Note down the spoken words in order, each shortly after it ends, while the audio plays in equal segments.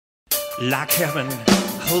Like heaven,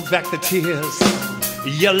 hold back the tears.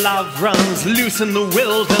 Your love runs loose in the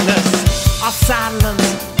wilderness. Our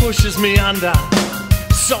silence pushes me under.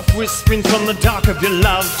 Soft whispering from the dark of your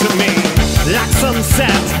love to me. Like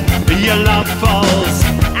sunset, your love falls.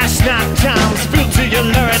 Ash night times filled to your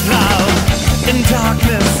lurid love. In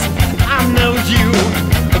darkness, I know you.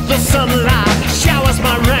 The sunlight showers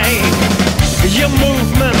my rain. Your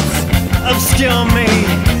movements obscure me.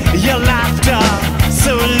 Your laughter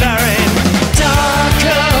so lurid.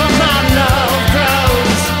 Darker my love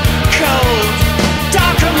grows cold.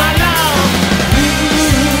 Darker my love.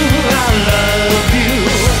 Ooh, I love you.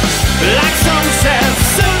 Like sunset,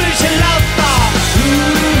 so does your love fall.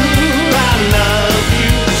 Ooh, I love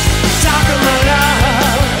you. Darker my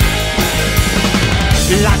love.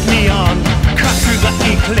 Like neon, cut through the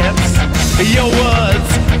eclipse. Your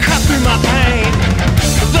words cut through my pain.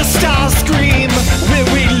 The stars scream where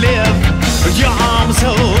we live. Your